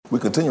We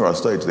continue our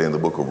study today in the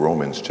book of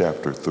Romans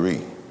chapter 3.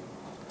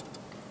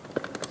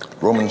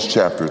 Romans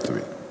chapter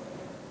 3.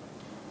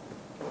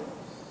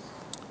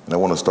 And I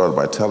want to start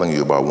by telling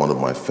you about one of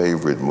my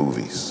favorite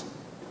movies,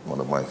 one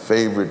of my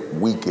favorite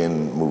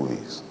weekend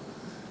movies.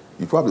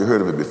 You've probably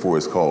heard of it before.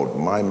 It's called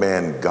My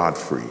Man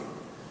Godfrey.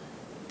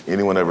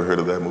 Anyone ever heard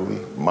of that movie?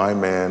 My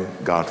Man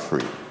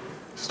Godfrey,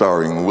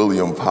 starring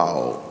William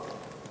Powell.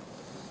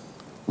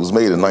 It was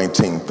made in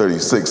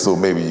 1936, so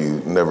maybe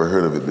you never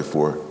heard of it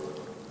before.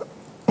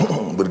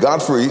 But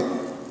Godfrey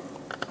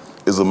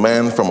is a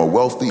man from a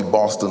wealthy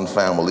Boston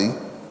family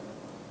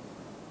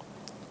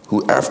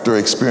who, after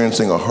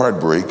experiencing a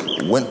heartbreak,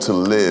 went to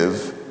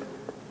live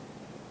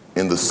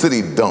in the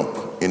city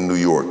dump in New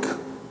York.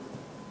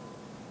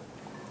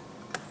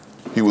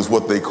 He was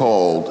what they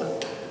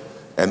called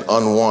an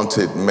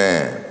unwanted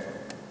man.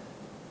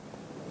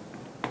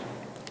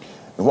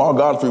 And while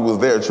Godfrey was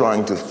there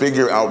trying to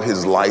figure out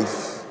his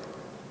life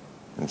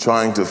and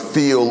trying to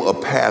feel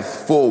a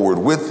path forward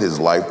with his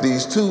life,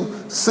 these two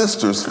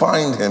sisters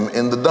find him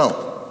in the dump.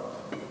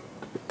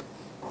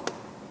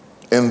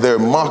 And they're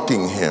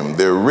mocking him.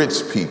 They're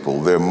rich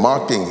people. They're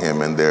mocking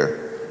him and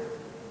they're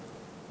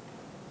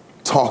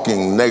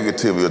talking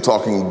negatively or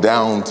talking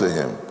down to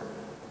him.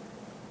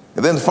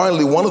 And then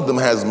finally, one of them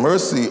has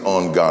mercy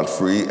on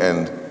Godfrey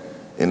and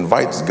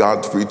invites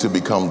Godfrey to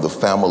become the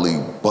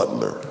family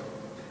butler.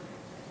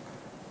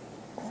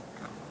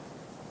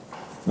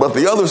 But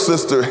the other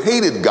sister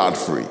hated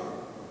Godfrey,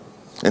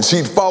 and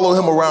she'd follow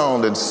him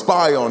around and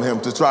spy on him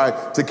to try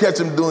to catch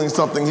him doing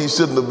something he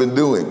shouldn't have been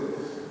doing.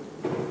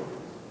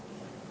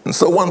 And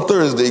so one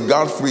Thursday,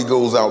 Godfrey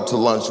goes out to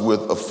lunch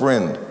with a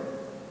friend.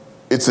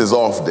 It's his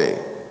off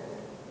day.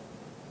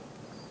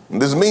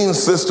 And this mean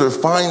sister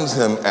finds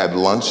him at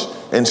lunch,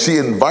 and she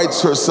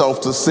invites herself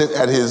to sit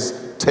at his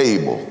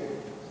table.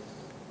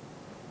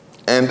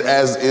 And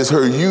as is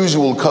her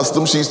usual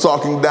custom, she's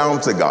talking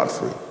down to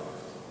Godfrey.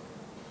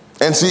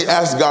 And she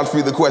asked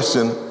Godfrey the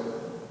question,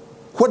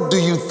 "What do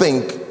you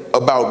think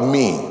about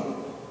me?"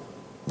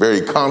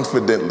 Very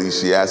confidently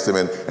she asked him,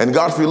 and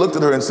Godfrey looked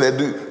at her and said,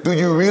 do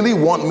you really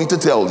want me to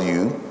tell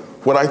you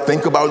what I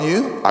think about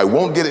you? I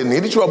won't get in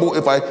any trouble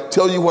if I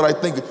tell you what I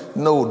think.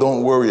 No,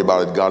 don't worry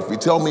about it, Godfrey.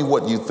 Tell me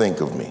what you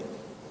think of me.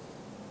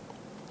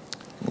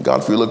 And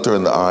Godfrey looked her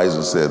in the eyes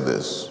and said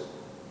this: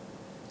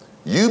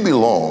 "You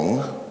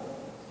belong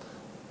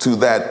to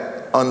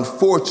that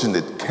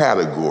unfortunate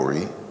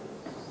category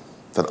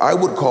that I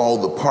would call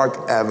the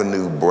Park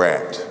Avenue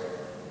brat.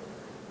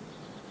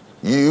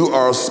 You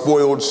are a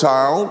spoiled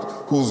child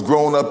who's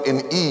grown up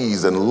in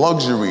ease and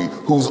luxury,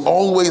 who's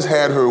always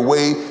had her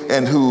way,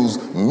 and whose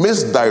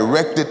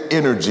misdirected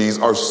energies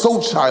are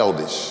so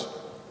childish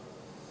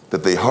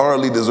that they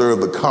hardly deserve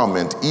the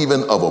comment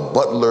even of a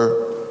butler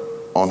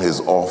on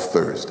his off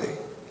Thursday."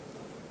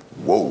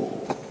 Whoa.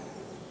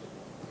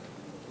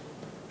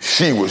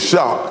 She was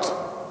shocked.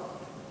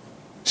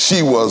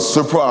 She was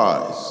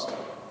surprised.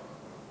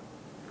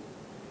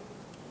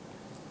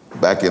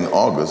 Back in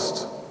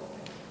August,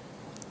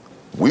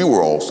 we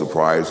were all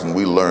surprised when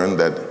we learned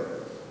that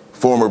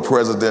former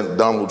President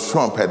Donald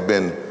Trump had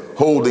been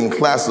holding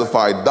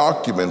classified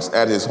documents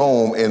at his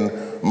home in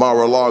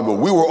Mar-a-Lago.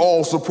 We were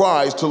all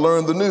surprised to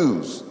learn the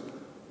news.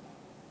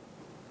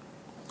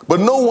 But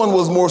no one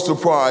was more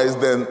surprised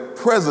than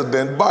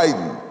President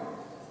Biden.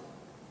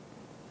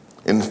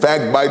 In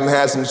fact, Biden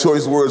had some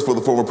choice words for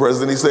the former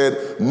president. He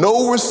said,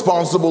 "No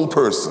responsible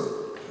person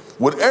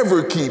would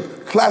ever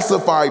keep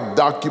classified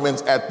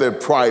documents at their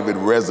private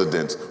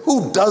residence.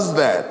 Who does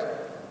that?"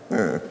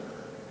 Then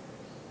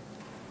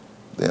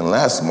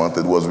last month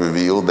it was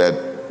revealed that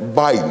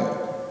Biden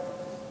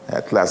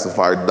had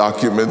classified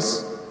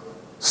documents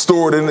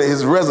stored in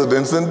his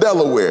residence in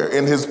Delaware,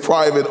 in his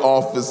private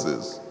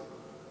offices.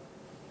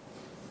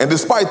 And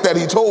despite that,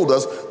 he told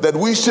us that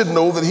we should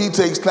know that he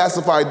takes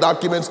classified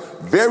documents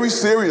very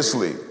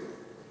seriously.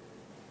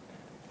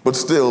 But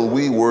still,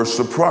 we were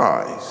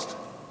surprised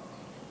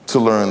to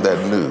learn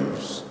that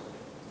news.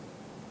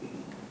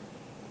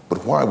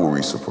 But why were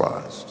we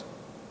surprised?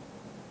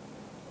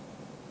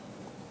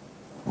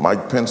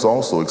 Mike Pence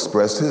also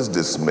expressed his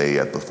dismay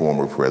at the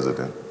former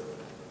president,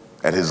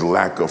 at his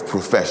lack of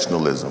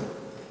professionalism.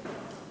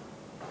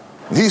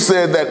 He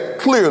said that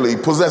clearly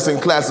possessing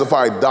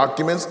classified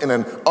documents in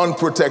an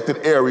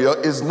unprotected area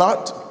is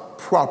not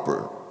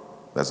proper.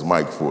 That's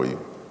Mike for you.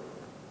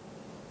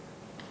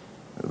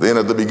 Then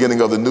at the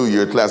beginning of the new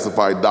year,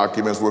 classified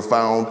documents were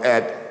found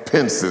at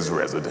Pence's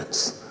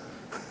residence.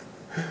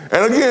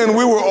 And again,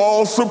 we were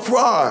all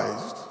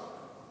surprised.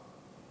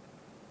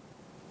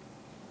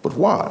 But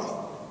why?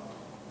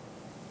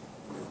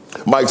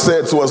 Mike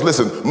said to us,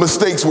 listen,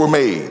 mistakes were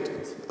made.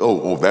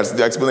 Oh, that's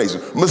the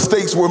explanation.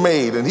 Mistakes were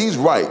made, and he's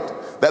right,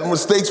 that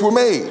mistakes were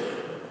made.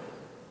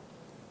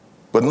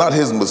 But not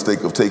his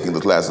mistake of taking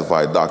the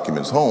classified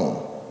documents home.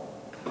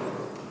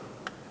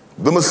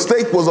 The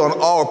mistake was on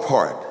our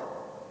part,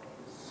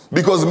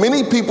 because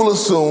many people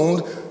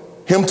assumed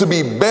him to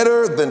be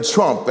better than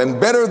Trump and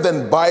better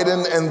than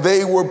Biden, and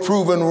they were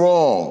proven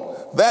wrong.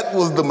 That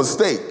was the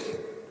mistake.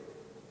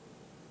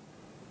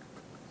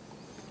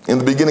 In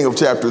the beginning of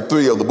chapter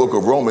 3 of the book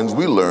of Romans,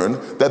 we learn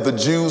that the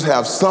Jews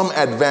have some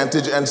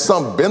advantage and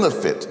some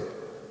benefit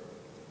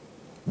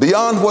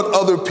beyond what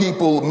other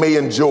people may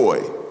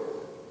enjoy.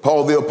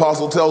 Paul the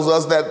apostle tells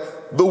us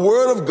that the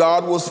word of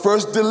God was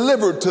first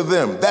delivered to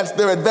them. That's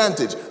their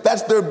advantage.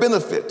 That's their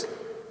benefit.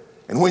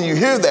 And when you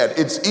hear that,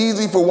 it's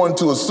easy for one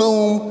to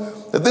assume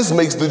that this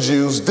makes the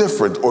Jews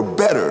different or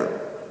better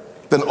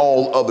than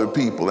all other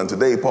people. And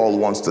today Paul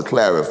wants to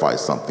clarify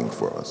something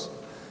for us.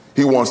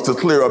 He wants to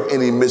clear up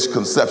any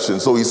misconception.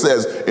 So he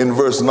says in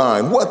verse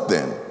 9, what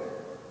then?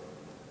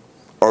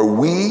 Are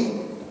we,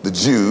 the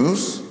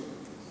Jews,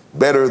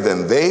 better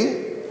than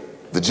they,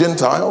 the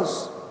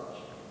Gentiles?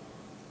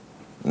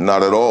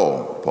 Not at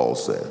all, Paul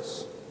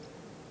says.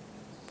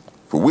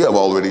 For we have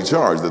already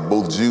charged that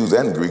both Jews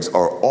and Greeks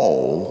are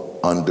all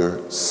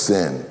under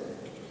sin.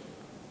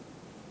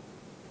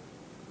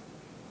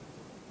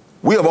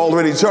 We have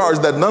already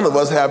charged that none of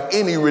us have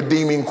any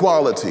redeeming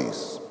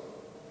qualities.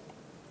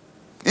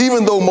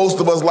 Even though most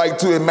of us like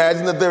to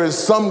imagine that there is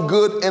some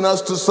good in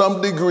us to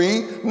some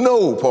degree,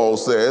 no, Paul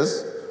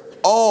says,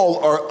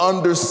 all are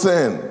under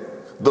sin.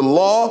 The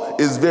law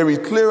is very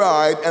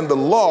clear-eyed, and the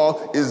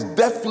law is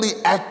definitely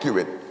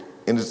accurate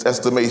in its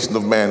estimation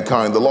of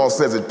mankind. The law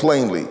says it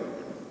plainly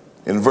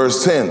in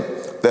verse 10,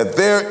 that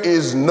there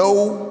is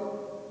no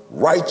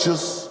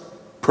righteous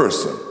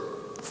person.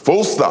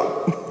 Full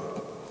stop.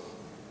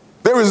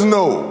 There is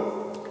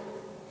no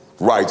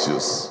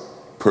righteous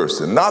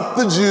person. Not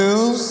the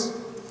Jews,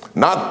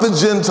 not the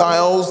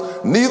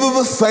Gentiles, neither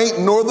the saint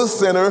nor the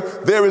sinner.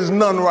 There is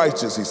none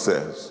righteous, he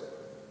says.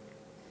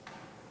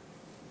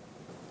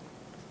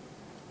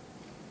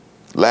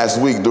 Last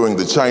week during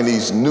the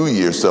Chinese New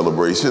Year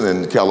celebration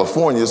in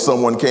California,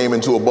 someone came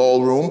into a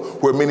ballroom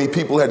where many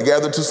people had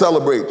gathered to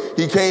celebrate.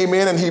 He came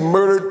in and he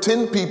murdered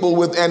 10 people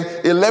with an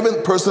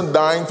 11th person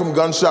dying from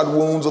gunshot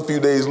wounds a few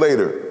days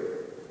later.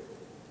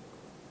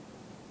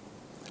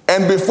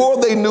 And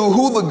before they knew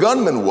who the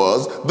gunman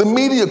was, the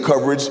media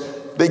coverage,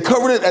 they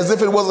covered it as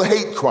if it was a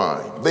hate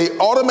crime. They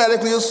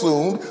automatically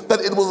assumed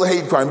that it was a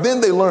hate crime.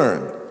 Then they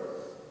learned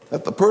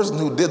that the person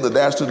who did the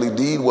dastardly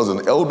deed was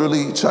an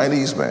elderly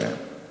Chinese man.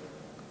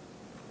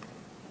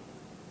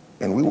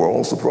 And we were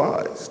all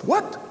surprised.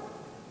 What?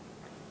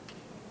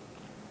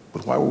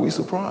 But why were we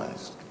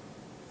surprised?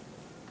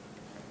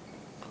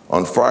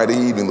 On Friday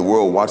evening, the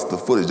world watched the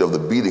footage of the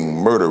beating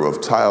murder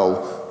of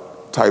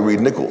Tyree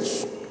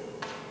Nichols,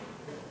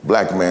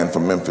 black man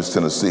from Memphis,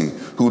 Tennessee,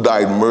 who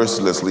died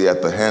mercilessly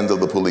at the hands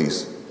of the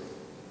police.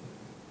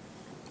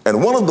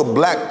 And one of the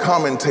black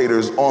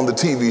commentators on the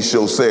TV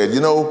show said,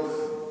 you know,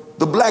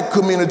 the black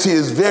community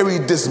is very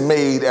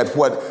dismayed at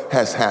what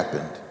has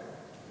happened.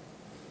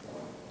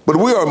 But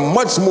we are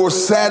much more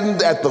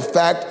saddened at the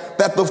fact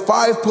that the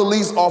 5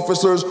 police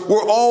officers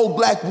were all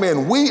black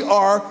men. We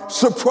are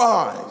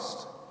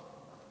surprised.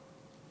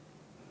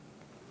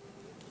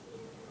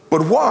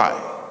 But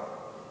why?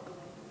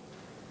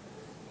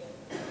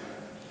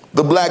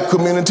 The black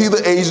community,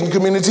 the Asian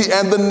community,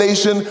 and the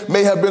nation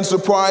may have been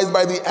surprised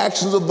by the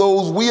actions of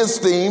those we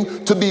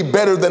esteem to be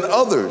better than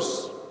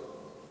others.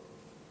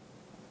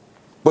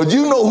 But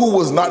you know who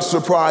was not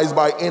surprised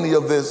by any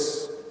of this?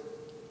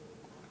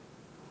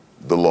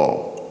 The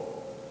law.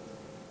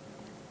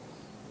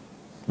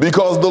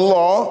 Because the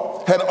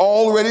law had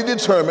already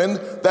determined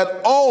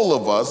that all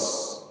of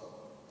us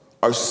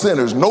are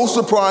sinners. No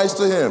surprise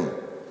to him.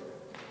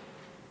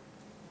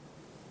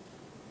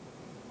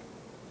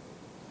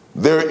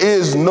 There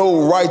is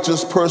no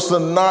righteous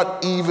person,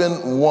 not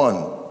even one.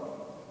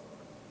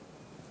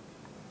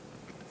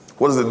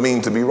 What does it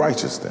mean to be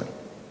righteous then?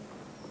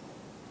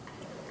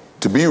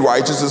 To be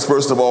righteous is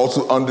first of all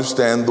to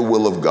understand the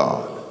will of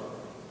God.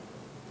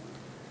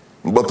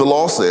 But the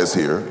law says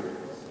here,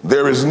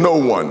 there is no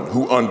one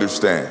who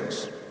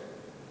understands.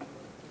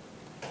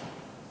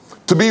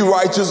 To be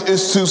righteous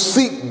is to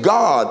seek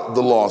God,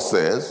 the law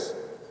says.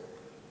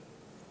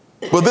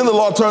 But then the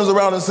law turns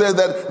around and says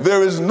that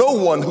there is no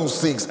one who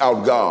seeks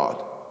out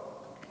God,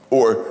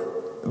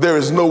 or there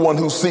is no one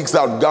who seeks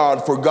out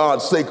God for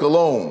God's sake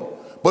alone.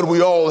 But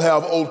we all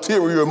have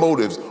ulterior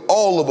motives.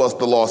 All of us,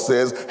 the law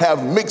says,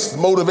 have mixed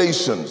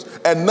motivations,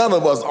 and none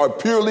of us are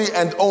purely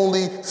and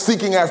only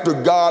seeking after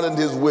God and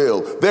his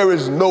will. There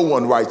is no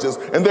one righteous,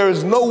 and there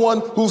is no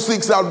one who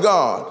seeks out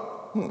God.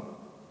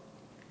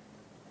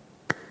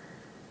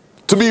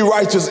 To be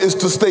righteous is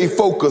to stay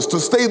focused, to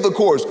stay the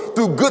course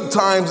through good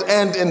times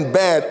and in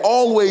bad,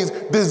 always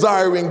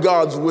desiring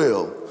God's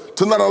will,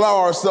 to not allow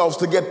ourselves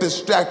to get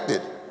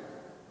distracted.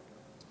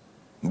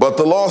 But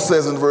the law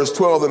says in verse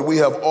 12 that we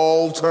have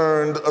all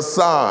turned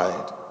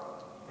aside.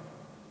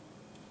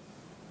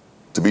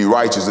 To be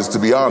righteous is to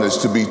be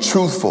honest, to be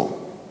truthful.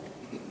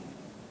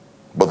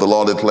 But the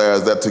law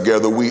declares that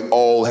together we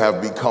all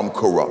have become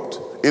corrupt.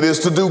 It is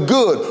to do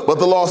good, but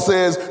the law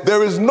says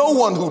there is no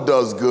one who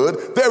does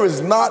good. There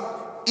is not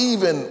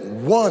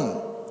even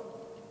one.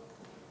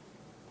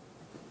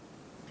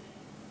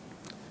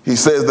 He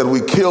says that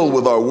we kill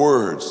with our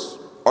words.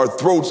 Our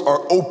throats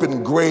are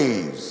open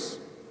graves.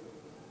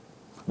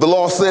 The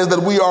law says that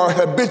we are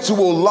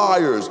habitual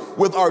liars.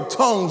 With our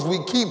tongues,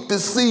 we keep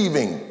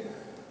deceiving.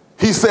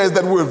 He says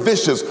that we're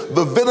vicious.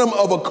 The venom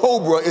of a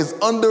cobra is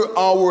under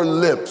our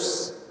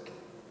lips.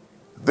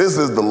 This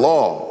is the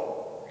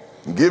law,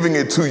 giving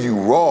it to you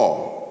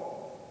raw.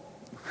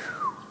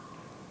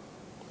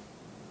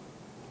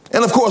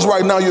 And of course,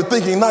 right now you're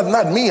thinking,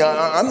 not me,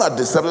 I'm not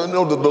deceptive.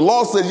 No, the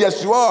law says,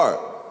 yes, you are.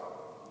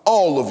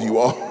 All of you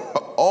are.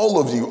 All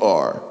of you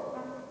are.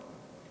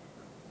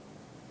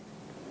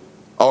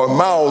 Our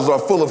mouths are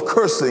full of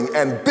cursing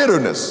and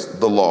bitterness,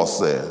 the law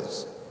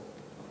says.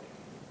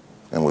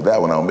 And with that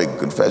one, I'll make a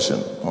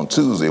confession. On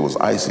Tuesday, it was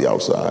icy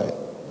outside.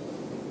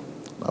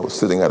 I was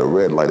sitting at a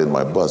red light in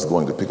my bus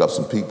going to pick up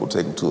some people,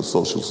 take them to a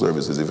social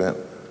services event.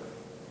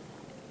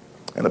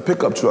 And a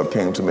pickup truck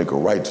came to make a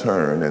right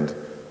turn, and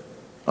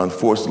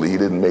unfortunately, he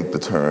didn't make the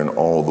turn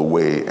all the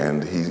way,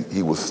 and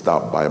he was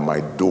stopped by my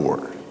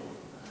door.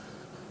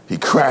 He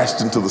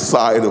crashed into the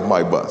side of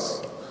my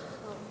bus.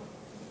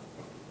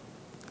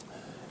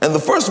 And the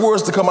first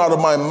words to come out of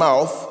my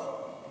mouth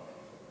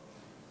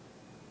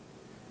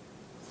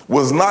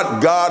was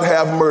not, God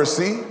have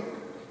mercy.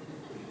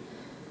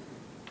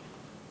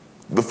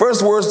 The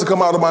first words to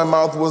come out of my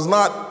mouth was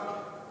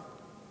not,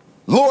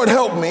 Lord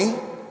help me.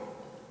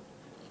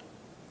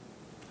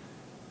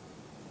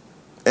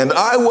 And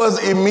I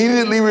was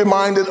immediately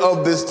reminded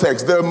of this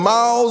text. Their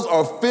mouths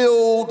are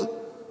filled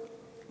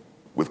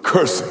with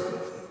cursing.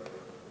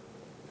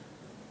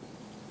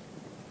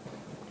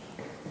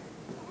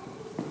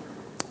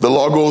 The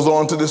law goes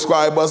on to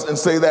describe us and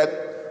say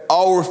that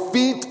our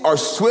feet are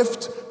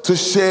swift to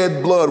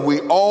shed blood. We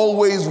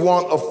always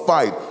want a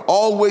fight,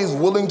 always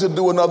willing to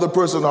do another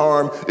person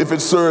harm if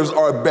it serves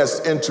our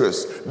best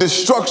interests.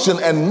 Destruction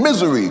and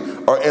misery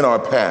are in our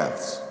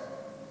paths.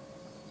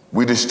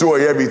 We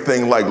destroy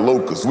everything like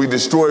locusts. We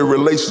destroy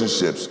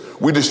relationships.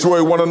 We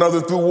destroy one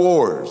another through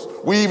wars.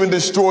 We even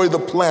destroy the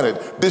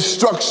planet.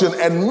 Destruction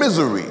and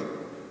misery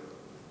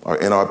are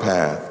in our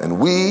path. And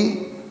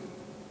we,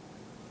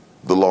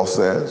 the law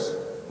says,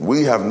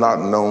 we have not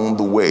known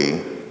the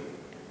way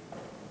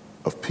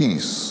of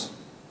peace.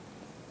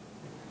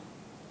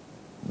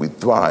 We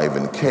thrive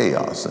in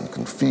chaos and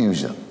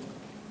confusion.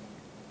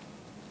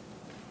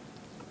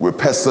 We're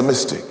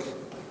pessimistic.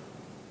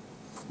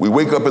 We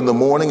wake up in the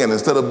morning and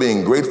instead of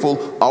being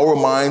grateful, our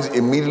minds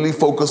immediately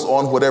focus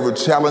on whatever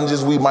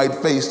challenges we might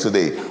face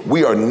today.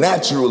 We are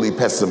naturally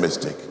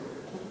pessimistic.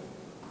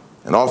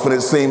 And often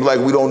it seems like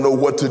we don't know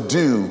what to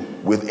do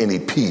with any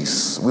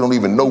peace. We don't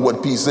even know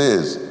what peace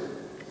is.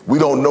 We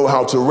don't know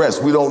how to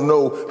rest. We don't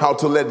know how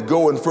to let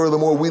go. And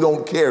furthermore, we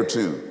don't care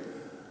to.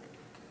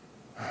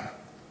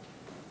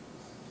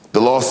 The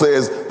law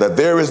says that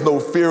there is no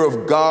fear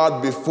of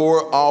God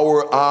before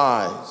our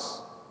eyes.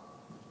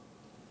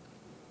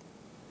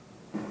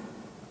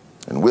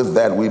 And with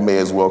that, we may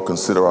as well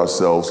consider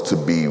ourselves to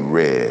be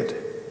read.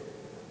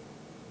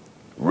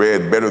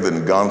 Read better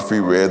than Godfrey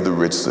read the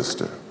rich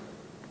sister.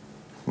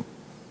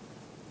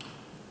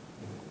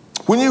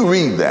 When you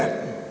read that,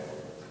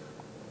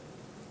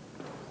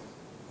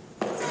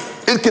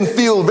 it can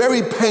feel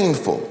very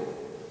painful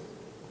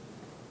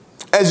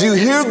as you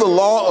hear the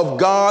law of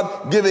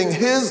God giving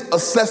his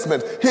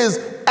assessment, his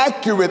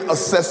accurate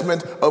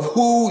assessment of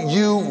who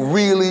you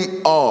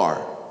really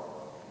are.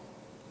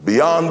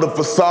 Beyond the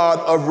facade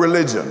of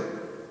religion,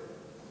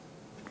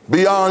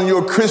 beyond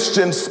your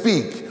Christian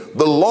speak,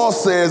 the law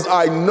says,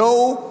 I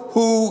know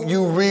who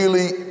you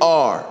really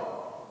are.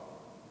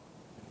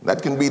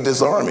 That can be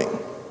disarming.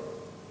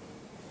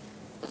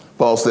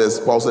 Paul says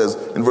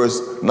in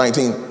verse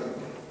 19,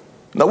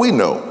 now we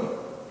know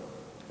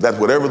that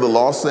whatever the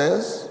law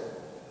says,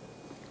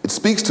 it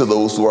speaks to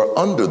those who are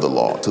under the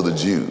law, to the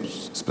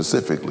Jews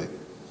specifically,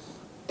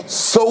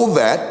 so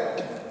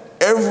that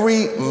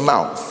every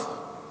mouth,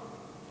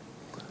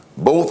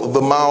 both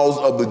the mouths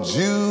of the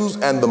Jews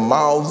and the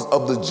mouths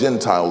of the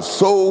Gentiles,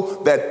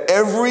 so that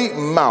every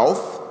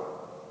mouth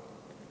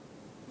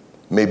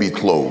may be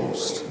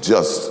closed.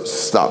 Just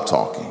stop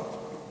talking.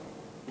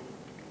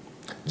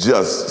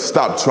 Just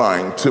stop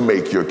trying to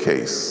make your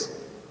case.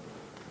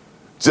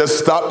 Just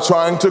stop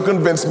trying to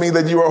convince me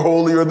that you are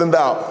holier than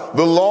thou.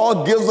 The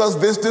law gives us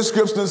this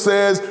description and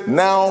says,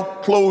 now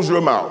close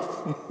your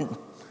mouth.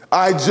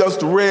 I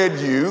just read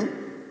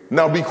you,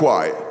 now be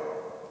quiet.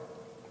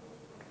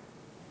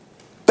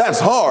 That's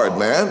hard,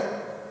 man.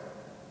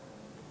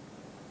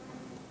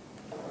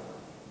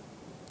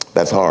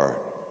 That's hard.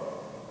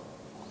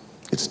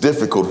 It's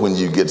difficult when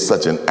you get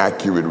such an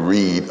accurate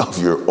read of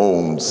your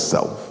own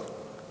self.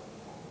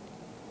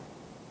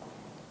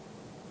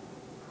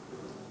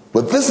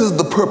 But this is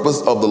the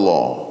purpose of the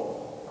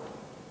law: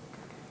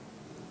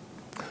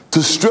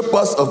 to strip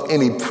us of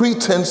any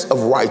pretense of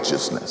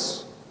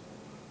righteousness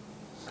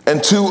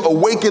and to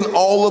awaken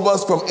all of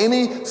us from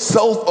any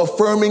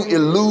self-affirming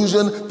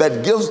illusion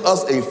that gives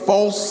us a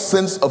false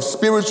sense of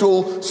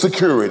spiritual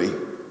security.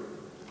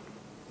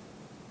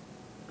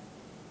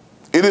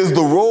 It is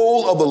the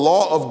role of the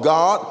law of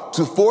God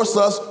to force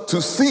us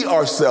to see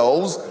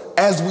ourselves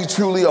as we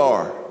truly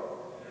are.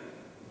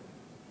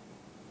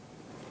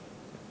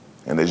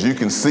 And as you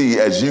can see,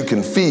 as you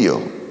can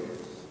feel,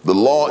 the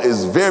law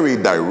is very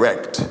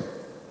direct.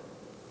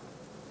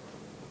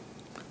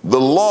 The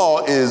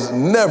law is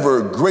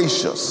never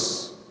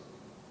gracious,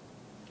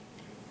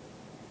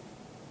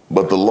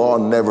 but the law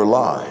never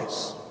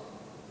lies.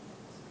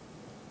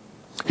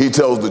 He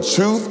tells the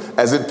truth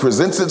as it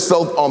presents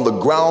itself on the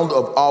ground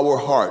of our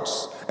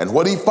hearts. And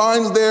what he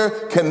finds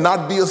there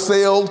cannot be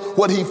assailed.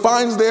 What he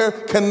finds there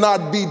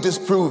cannot be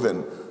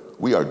disproven.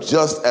 We are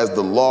just as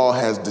the law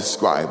has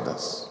described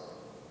us.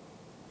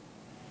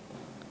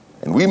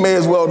 And we may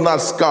as well not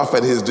scoff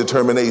at his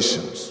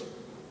determinations.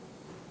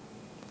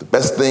 The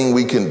best thing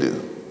we can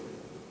do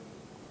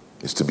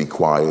is to be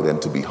quiet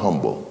and to be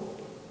humble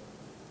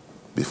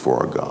before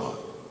our God.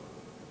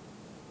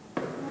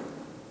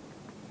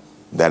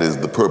 That is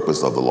the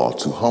purpose of the law,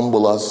 to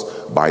humble us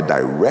by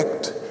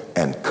direct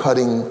and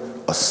cutting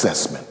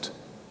assessment.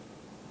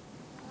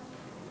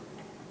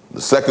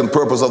 The second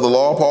purpose of the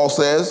law, Paul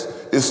says,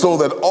 is so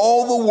that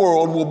all the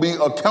world will be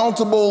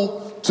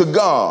accountable to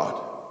God.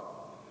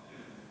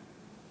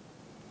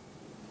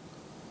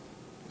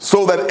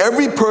 So that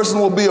every person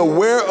will be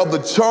aware of the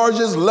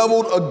charges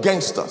leveled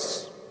against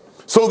us.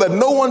 So that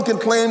no one can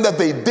claim that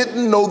they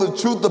didn't know the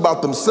truth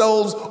about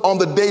themselves on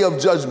the day of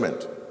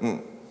judgment.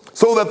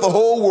 So that the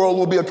whole world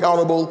will be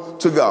accountable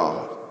to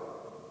God.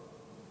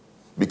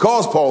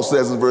 Because Paul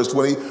says in verse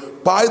 20,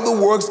 by the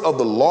works of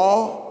the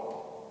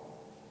law,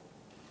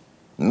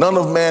 none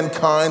of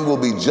mankind will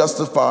be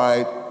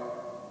justified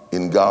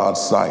in God's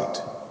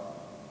sight.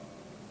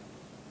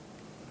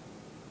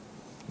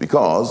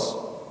 Because,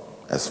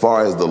 as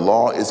far as the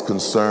law is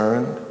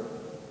concerned,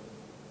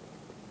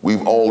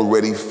 we've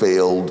already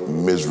failed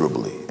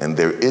miserably, and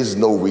there is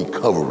no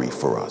recovery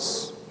for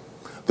us.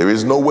 There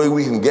is no way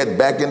we can get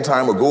back in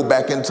time or go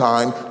back in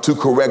time to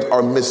correct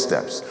our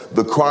missteps.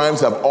 The crimes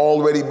have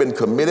already been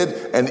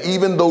committed, and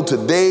even though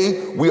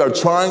today we are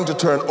trying to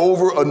turn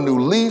over a new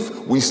leaf,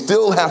 we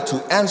still have to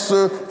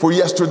answer for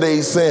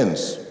yesterday's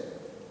sins.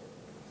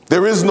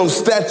 There is no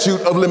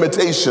statute of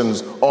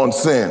limitations on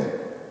sin.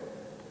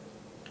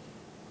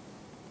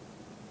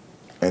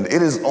 And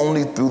it is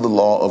only through the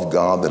law of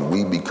God that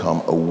we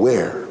become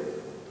aware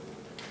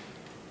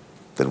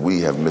that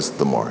we have missed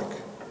the mark.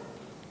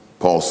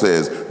 Paul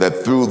says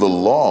that through the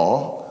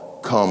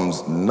law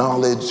comes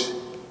knowledge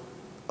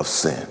of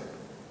sin.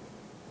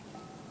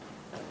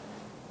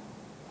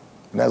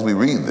 And as we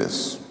read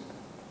this,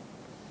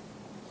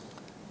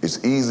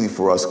 it's easy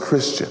for us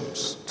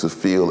Christians to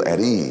feel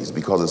at ease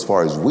because as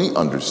far as we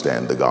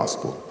understand the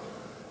gospel,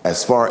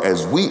 as far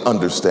as we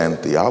understand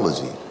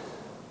theology,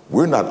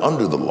 we're not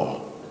under the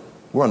law.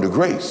 We're under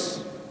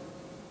grace.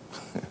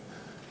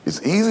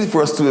 It's easy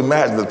for us to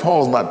imagine that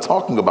Paul's not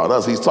talking about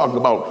us. He's talking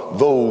about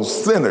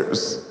those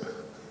sinners.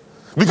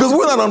 Because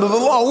we're not under the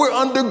law. We're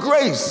under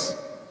grace.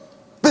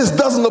 This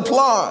doesn't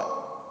apply.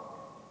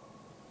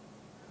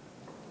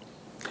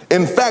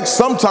 In fact,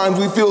 sometimes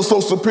we feel so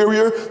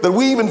superior that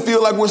we even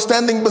feel like we're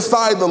standing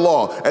beside the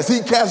law. As he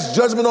casts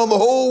judgment on the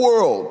whole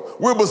world,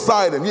 we're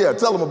beside him. Yeah,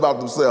 tell them about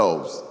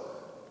themselves.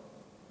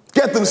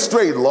 Get them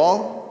straight,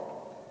 law.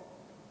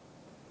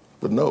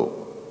 But no.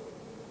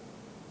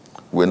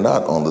 We're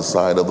not on the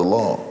side of the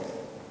law.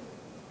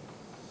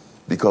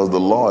 Because the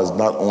law is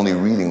not only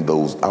reading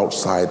those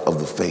outside of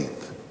the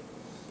faith.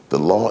 The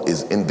law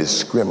is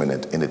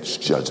indiscriminate in its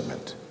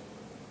judgment.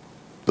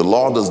 The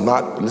law does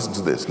not, listen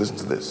to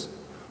this.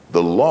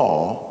 The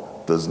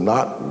law does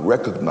not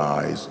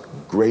recognize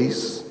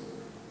grace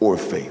or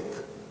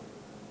faith.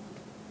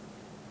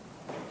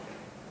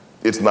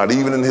 It's not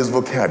even in his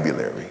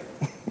vocabulary.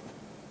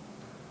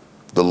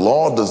 The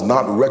law does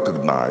not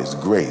recognize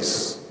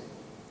grace.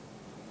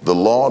 The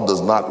law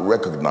does not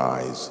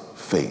recognize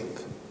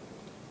faith.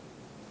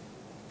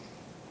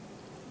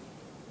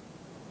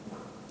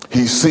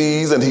 He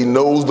sees and he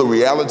knows the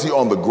reality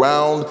on the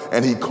ground,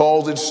 and he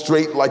calls it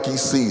straight like he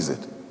sees it.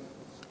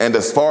 And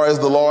as far as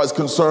the law is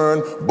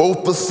concerned,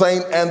 both the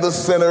saint and the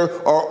sinner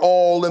are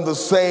all in the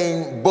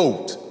same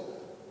boat.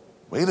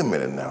 Wait a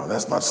minute now,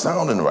 that's not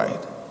sounding right.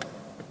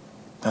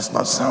 That's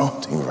not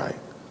sounding right.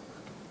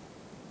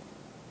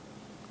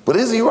 But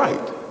is he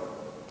right?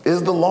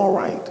 Is the law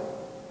right?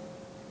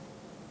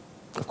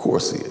 Of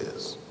course he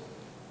is.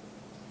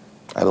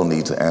 I don't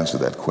need to answer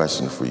that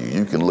question for you.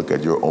 You can look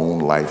at your own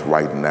life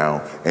right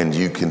now and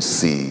you can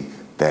see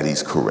that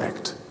he's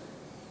correct.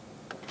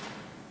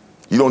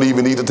 You don't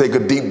even need to take a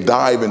deep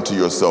dive into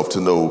yourself to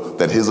know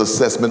that his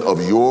assessment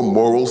of your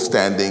moral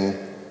standing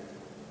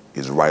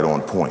is right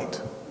on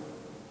point.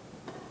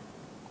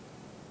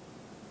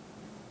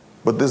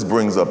 But this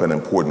brings up an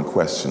important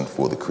question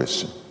for the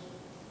Christian.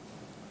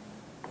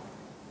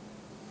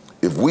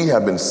 If we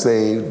have been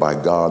saved by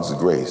God's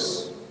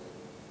grace,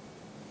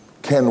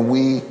 can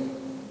we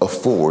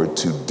afford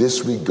to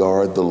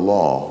disregard the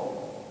law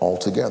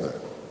altogether?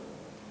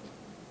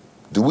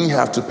 Do we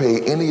have to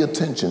pay any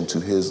attention to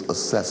his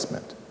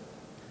assessment?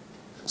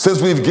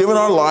 Since we've given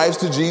our lives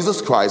to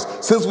Jesus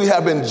Christ, since we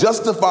have been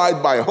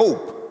justified by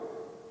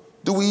hope,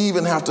 do we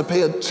even have to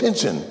pay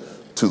attention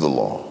to the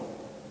law?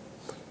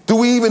 Do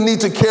we even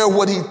need to care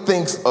what he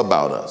thinks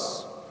about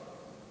us?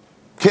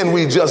 Can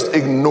we just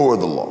ignore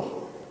the law?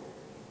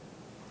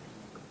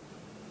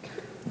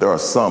 There are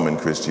some in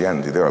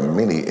Christianity, there are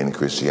many in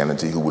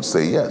Christianity who would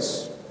say,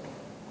 yes,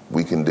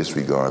 we can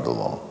disregard the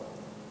law.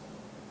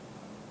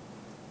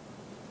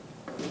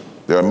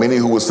 There are many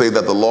who would say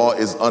that the law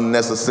is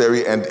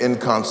unnecessary and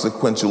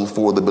inconsequential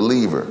for the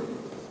believer,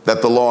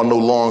 that the law no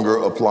longer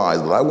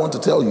applies. But I want to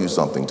tell you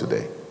something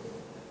today,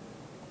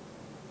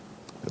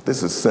 that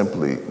this is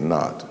simply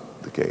not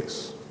the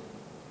case.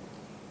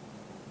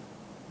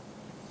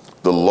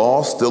 The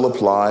law still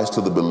applies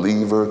to the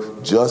believer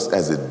just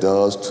as it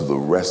does to the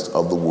rest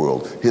of the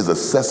world. His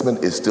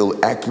assessment is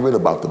still accurate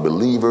about the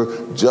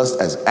believer,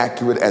 just as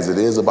accurate as it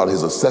is about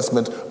his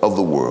assessment of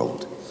the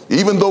world.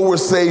 Even though we're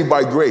saved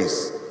by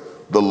grace,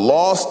 the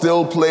law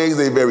still plays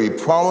a very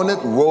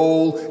prominent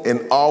role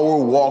in our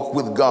walk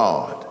with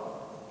God.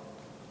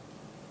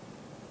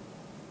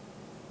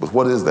 But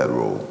what is that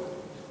role?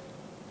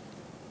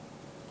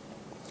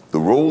 The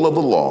role of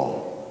the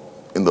law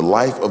in the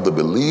life of the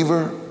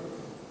believer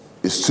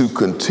is to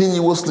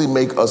continuously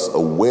make us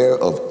aware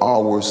of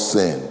our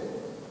sin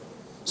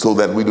so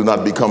that we do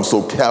not become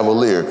so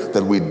cavalier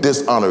that we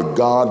dishonor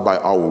God by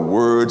our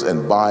words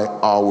and by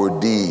our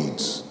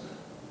deeds.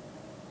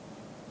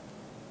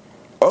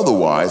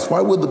 Otherwise, why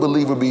would the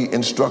believer be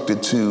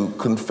instructed to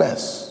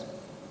confess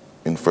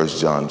in 1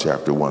 John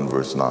chapter 1,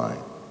 verse 9?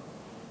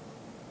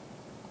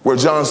 Where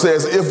John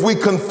says, if we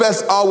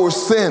confess our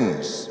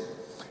sins,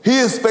 he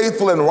is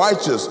faithful and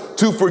righteous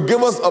to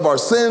forgive us of our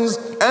sins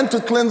and to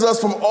cleanse us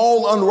from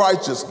all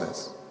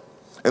unrighteousness.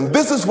 And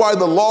this is why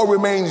the law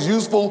remains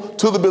useful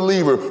to the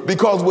believer,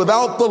 because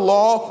without the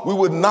law, we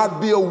would not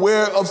be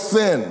aware of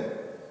sin.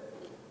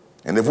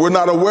 And if we're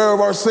not aware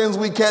of our sins,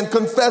 we can't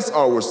confess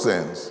our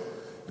sins.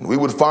 And we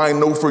would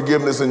find no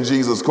forgiveness in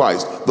Jesus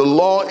Christ. The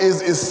law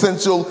is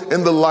essential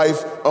in the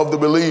life of the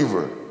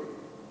believer.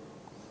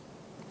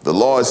 The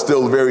law is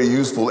still very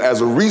useful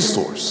as a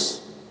resource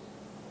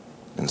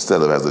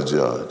instead of as a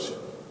judge.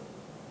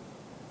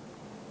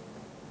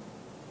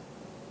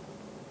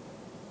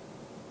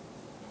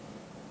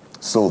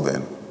 So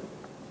then,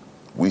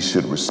 we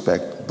should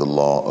respect the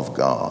law of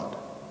God.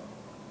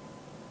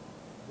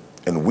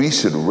 And we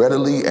should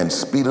readily and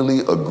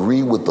speedily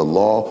agree with the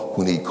law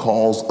when he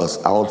calls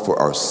us out for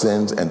our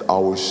sins and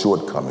our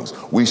shortcomings.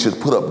 We should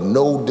put up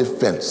no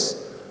defense.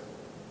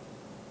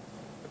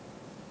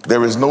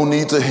 There is no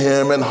need to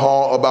hem and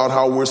haw about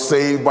how we're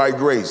saved by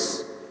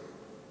grace.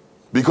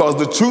 Because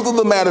the truth of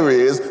the matter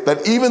is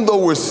that even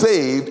though we're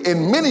saved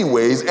in many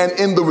ways and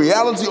in the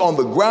reality on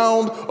the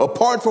ground,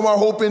 apart from our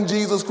hope in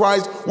Jesus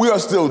Christ, we are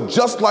still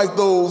just like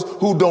those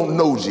who don't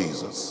know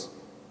Jesus.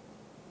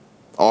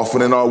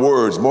 Often in our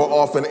words, more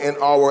often in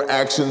our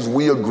actions,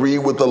 we agree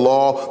with the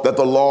law that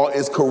the law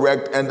is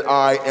correct and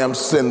I am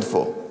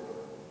sinful.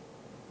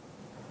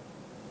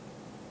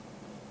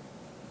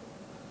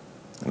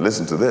 And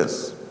listen to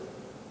this.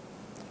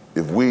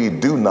 If we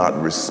do not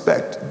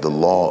respect the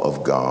law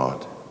of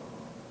God,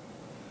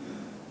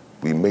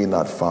 we may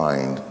not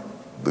find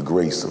the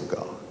grace of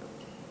God.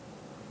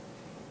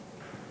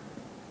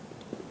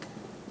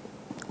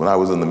 When I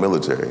was in the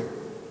military,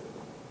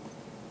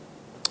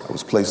 I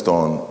was placed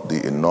on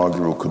the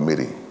inaugural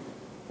committee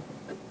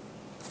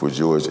for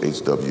George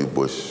H.W.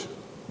 Bush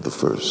I.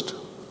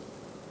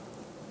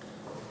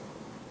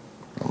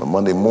 On a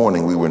Monday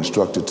morning, we were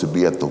instructed to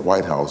be at the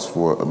White House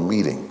for a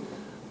meeting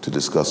to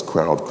discuss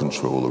crowd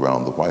control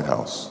around the White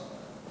House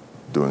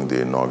during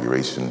the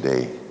inauguration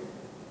day.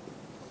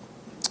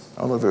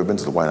 I don't know if you've ever been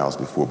to the White House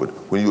before, but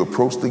when you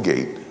approach the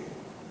gate,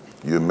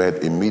 you're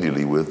met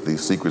immediately with the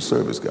Secret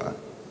Service guy.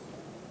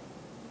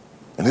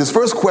 And his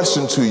first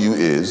question to you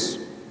is,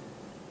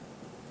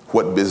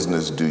 what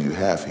business do you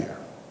have here?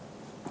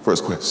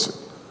 First question,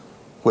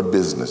 what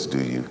business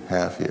do you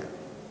have here?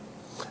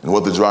 And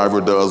what the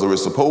driver does or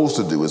is supposed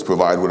to do is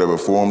provide whatever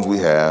forms we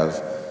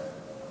have,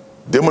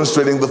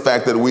 demonstrating the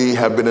fact that we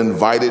have been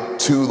invited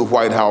to the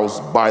White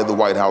House by the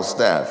White House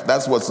staff.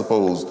 That's what's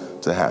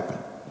supposed to happen.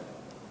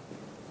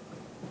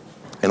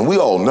 And we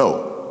all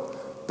know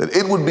that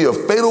it would be a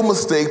fatal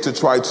mistake to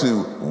try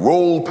to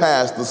roll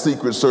past the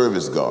Secret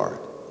Service guard,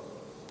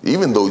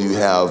 even though you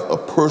have a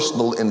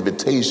personal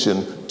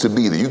invitation to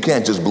be there. You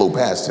can't just blow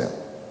past him.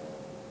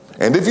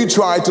 And if you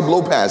try to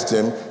blow past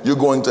him, you're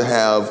going to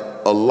have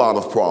a lot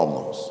of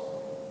problems.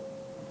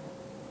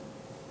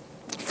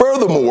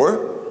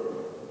 Furthermore,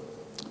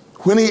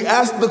 when he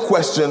asked the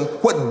question,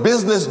 what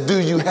business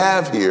do you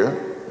have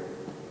here?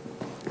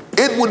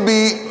 It would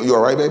be, you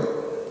all right, baby?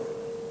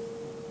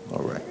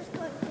 All right.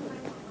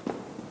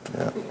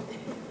 Yeah.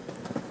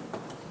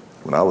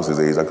 When I was his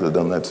age, I could have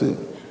done that too.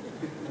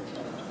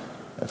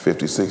 At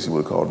 56, he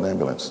would have called an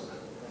ambulance.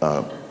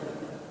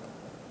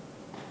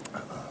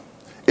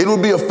 It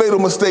would be a fatal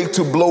mistake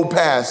to blow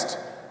past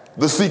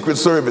the Secret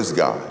Service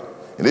guy.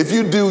 And if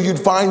you do, you'd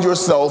find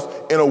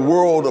yourself in a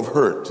world of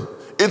hurt.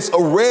 It's a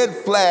red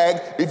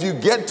flag if you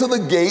get to the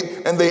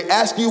gate and they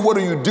ask you, what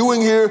are you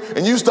doing here?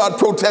 And you start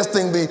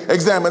protesting the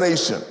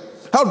examination.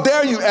 How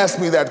dare you ask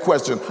me that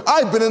question?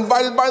 I've been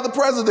invited by the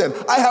president.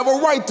 I have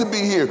a right to be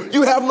here.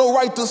 You have no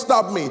right to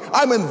stop me.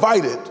 I'm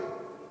invited.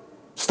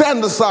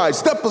 Stand aside,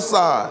 step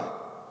aside.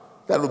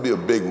 That would be a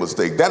big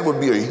mistake. That would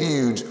be a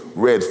huge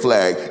red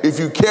flag. If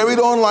you carried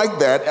on like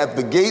that at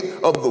the gate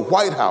of the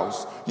White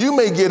House, you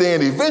may get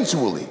in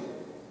eventually,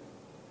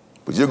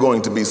 but you're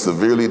going to be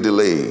severely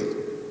delayed,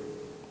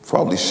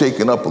 probably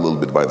shaken up a little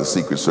bit by the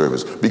Secret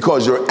Service,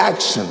 because your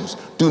actions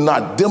do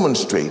not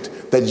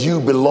demonstrate that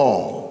you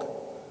belong.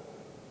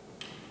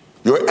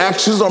 Your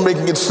actions are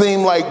making it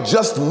seem like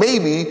just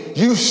maybe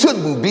you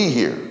shouldn't be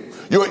here.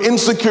 Your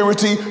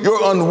insecurity,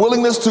 your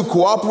unwillingness to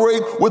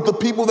cooperate with the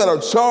people that are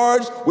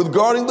charged with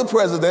guarding the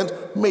president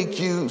make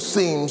you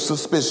seem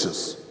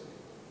suspicious.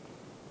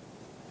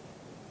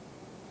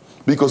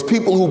 Because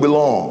people who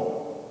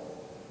belong,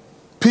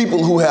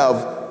 people who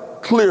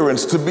have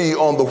clearance to be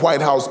on the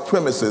White House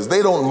premises,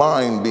 they don't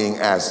mind being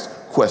asked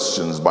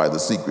questions by the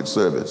Secret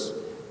Service.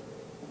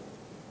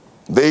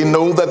 They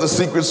know that the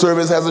Secret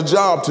Service has a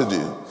job to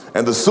do.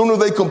 And the sooner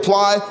they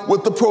comply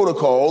with the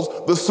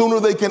protocols, the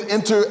sooner they can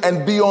enter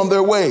and be on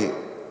their way.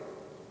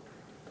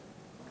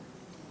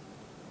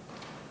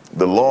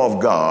 The law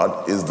of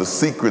God is the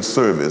Secret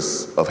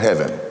Service of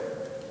heaven.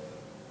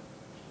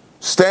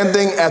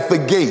 Standing at the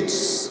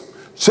gates,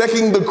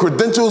 checking the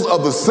credentials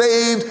of the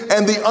saved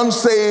and the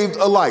unsaved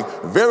alike,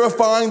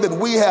 verifying that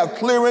we have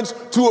clearance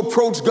to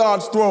approach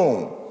God's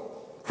throne.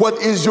 What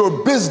is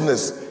your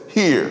business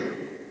here?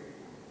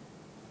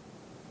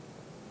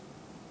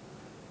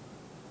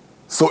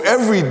 So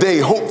every day,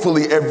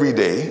 hopefully every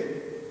day,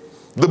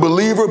 the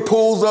believer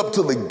pulls up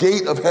to the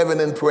gate of heaven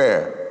in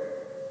prayer.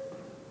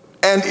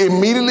 And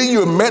immediately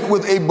you're met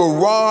with a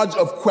barrage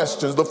of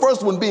questions. The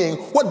first one being,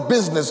 what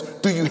business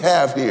do you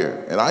have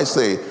here? And I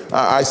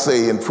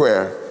say in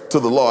prayer to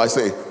the law, I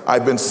say,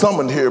 I've been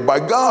summoned here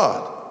by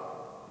God.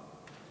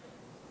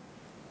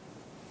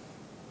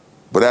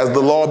 But as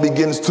the law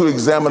begins to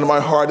examine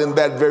my heart in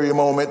that very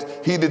moment,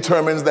 he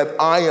determines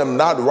that I am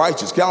not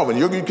righteous. Calvin,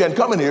 you can't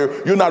come in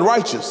here, you're not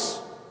righteous.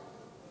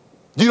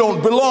 You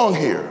don't belong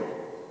here.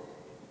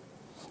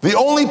 The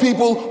only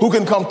people who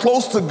can come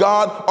close to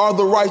God are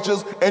the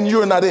righteous, and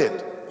you're not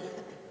it.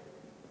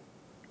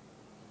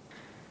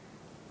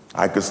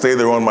 I could stay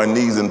there on my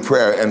knees in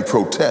prayer and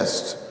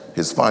protest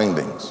his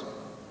findings.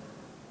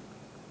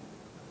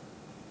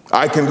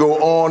 I can go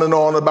on and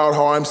on about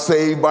how I'm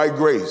saved by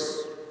grace.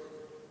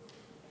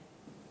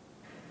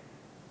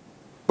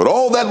 But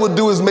all that would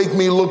do is make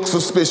me look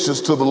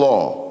suspicious to the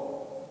law.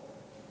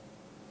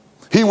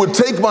 He would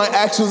take my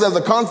actions as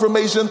a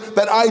confirmation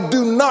that I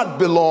do not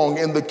belong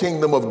in the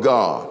kingdom of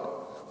God.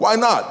 Why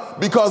not?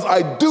 Because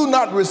I do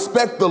not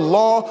respect the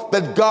law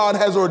that God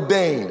has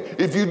ordained.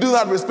 If you do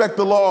not respect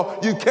the law,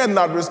 you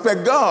cannot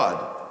respect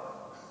God.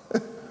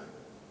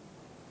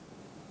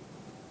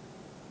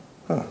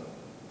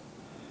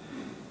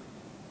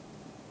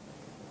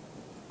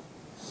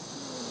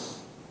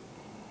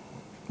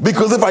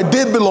 Because if I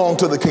did belong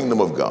to the kingdom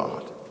of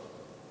God,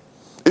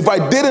 if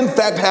I did in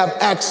fact have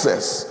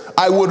access,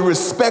 I would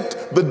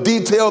respect the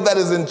detail that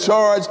is in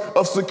charge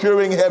of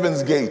securing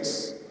heaven's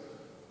gates.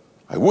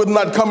 I would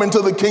not come into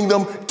the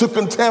kingdom to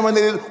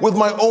contaminate it with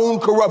my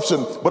own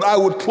corruption, but I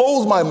would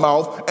close my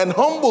mouth and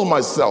humble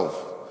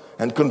myself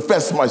and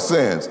confess my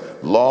sins.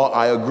 Law,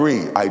 I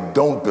agree, I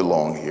don't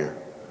belong here.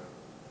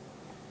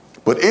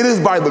 But it is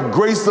by the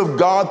grace of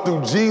God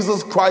through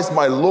Jesus Christ,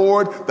 my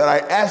Lord, that I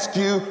ask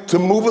you to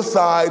move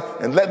aside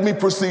and let me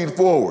proceed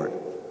forward.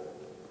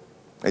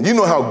 And you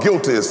know how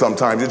guilt is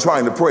sometimes. You're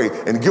trying to pray,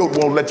 and guilt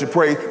won't let you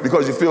pray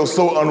because you feel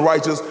so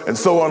unrighteous and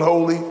so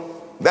unholy.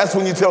 That's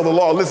when you tell the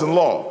law, listen,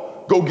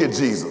 law, go get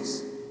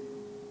Jesus.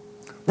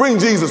 Bring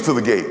Jesus to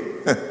the gate.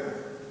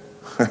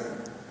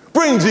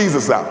 Bring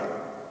Jesus out.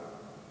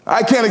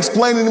 I can't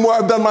explain anymore.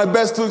 I've done my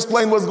best to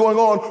explain what's going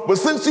on. But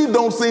since you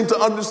don't seem to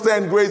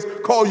understand grace,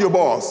 call your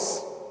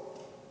boss.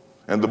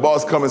 And the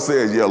boss comes and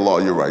says, yeah, law,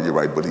 you're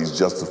right. But he's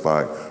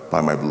justified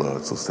by my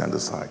blood. So stand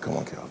aside. Come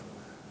on, Calvin.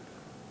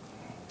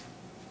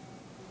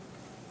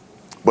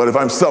 But if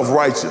I'm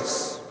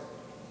self-righteous,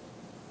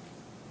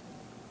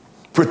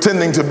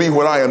 pretending to be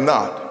what I am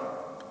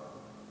not,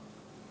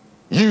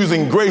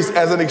 using grace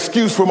as an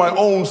excuse for my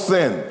own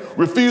sin,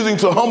 refusing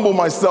to humble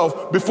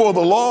myself before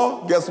the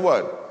law, guess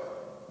what?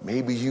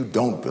 Maybe you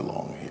don't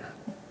belong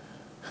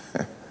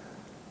here.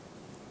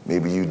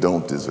 Maybe you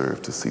don't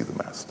deserve to see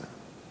the master.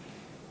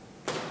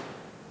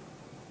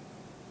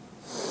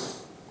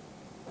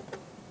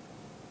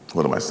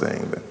 What am I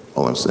saying then?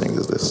 All I'm saying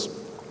is this: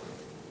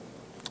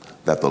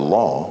 that the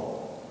law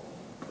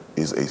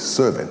is a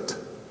servant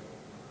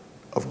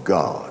of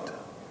God.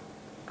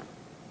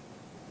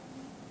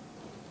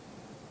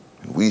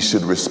 And we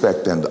should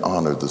respect and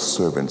honor the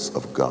servants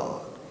of God.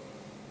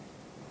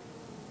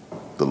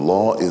 The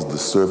law is the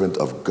servant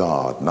of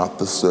God, not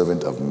the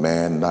servant of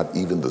man, not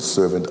even the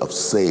servant of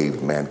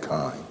saved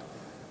mankind.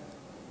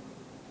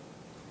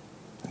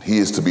 And he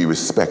is to be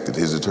respected.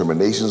 His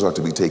determinations are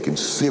to be taken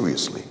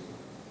seriously.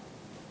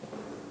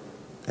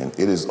 And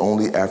it is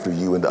only after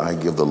you and I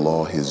give the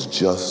law his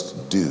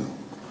just due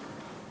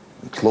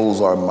and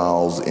close our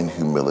mouths in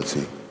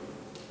humility,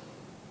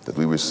 that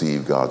we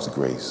receive God's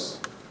grace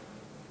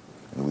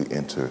and we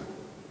enter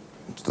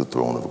into the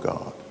throne of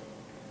God.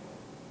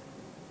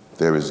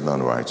 There is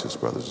none righteous,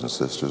 brothers and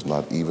sisters,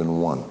 not even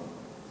one.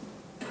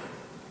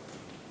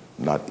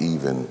 Not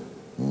even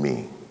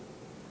me.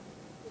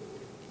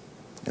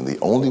 And the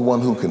only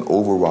one who can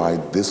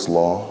override this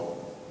law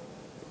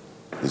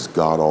is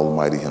God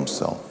Almighty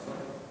himself.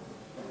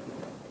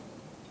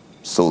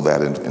 So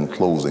that in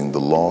closing, the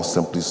law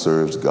simply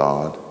serves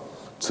God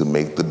to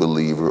make the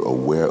believer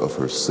aware of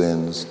her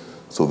sins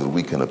so that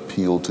we can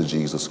appeal to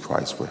Jesus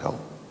Christ for help.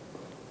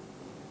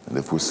 And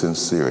if we're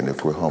sincere and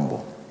if we're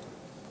humble,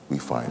 we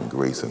find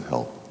grace and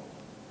help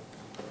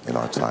in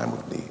our time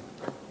of need.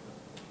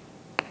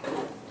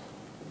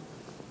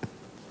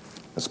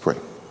 Let's pray.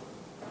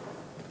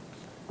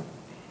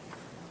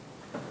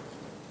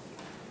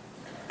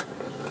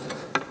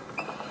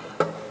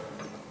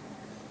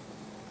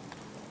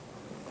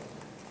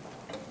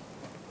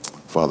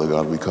 Father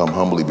God, we come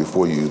humbly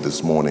before you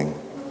this morning.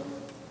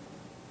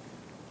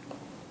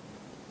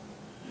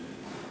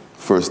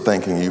 First,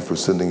 thanking you for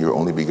sending your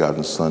only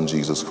begotten Son,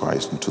 Jesus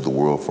Christ, into the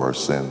world for our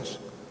sins.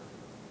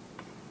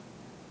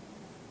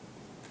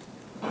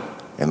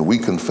 And we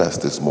confess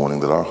this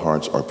morning that our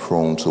hearts are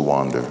prone to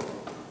wander,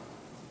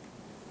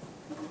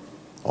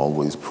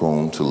 always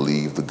prone to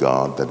leave the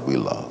God that we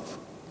love.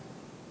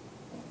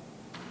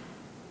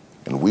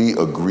 And we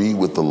agree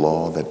with the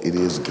law that it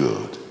is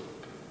good,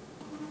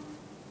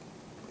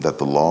 that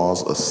the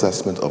law's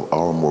assessment of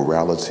our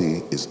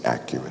morality is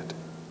accurate.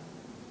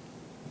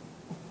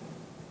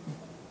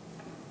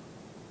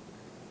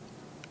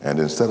 And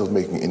instead of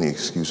making any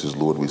excuses,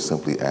 Lord, we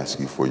simply ask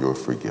you for your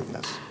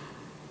forgiveness.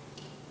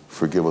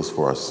 Forgive us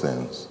for our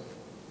sins.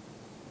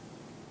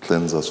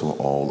 Cleanse us from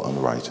all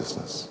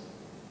unrighteousness.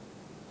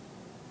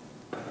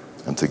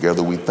 And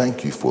together we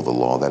thank you for the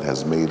law that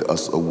has made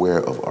us aware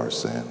of our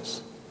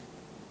sins.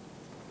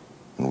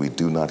 And we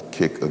do not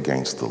kick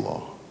against the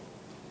law,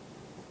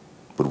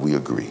 but we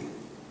agree.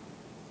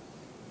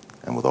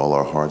 And with all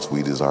our hearts,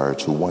 we desire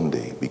to one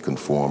day be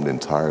conformed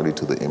entirely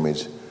to the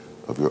image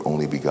of your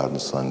only begotten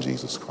Son,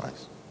 Jesus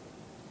Christ.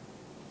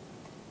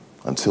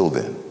 Until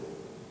then,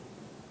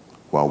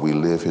 while we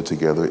live here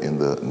together in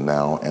the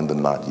now and the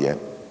not yet,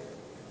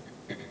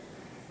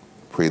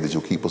 pray that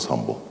you'll keep us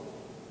humble,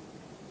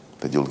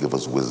 that you'll give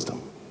us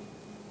wisdom,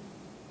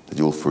 that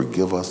you'll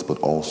forgive us but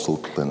also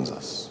cleanse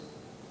us,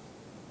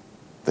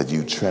 that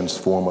you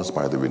transform us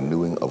by the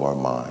renewing of our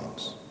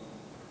minds.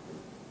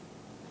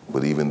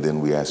 But even then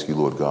we ask you,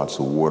 Lord God,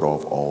 to ward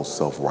off all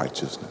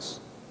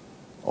self-righteousness,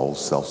 all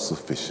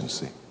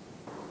self-sufficiency,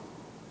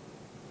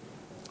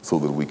 so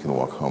that we can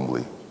walk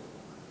humbly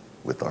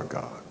with our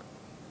God.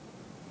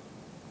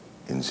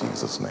 In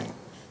Jesus' name.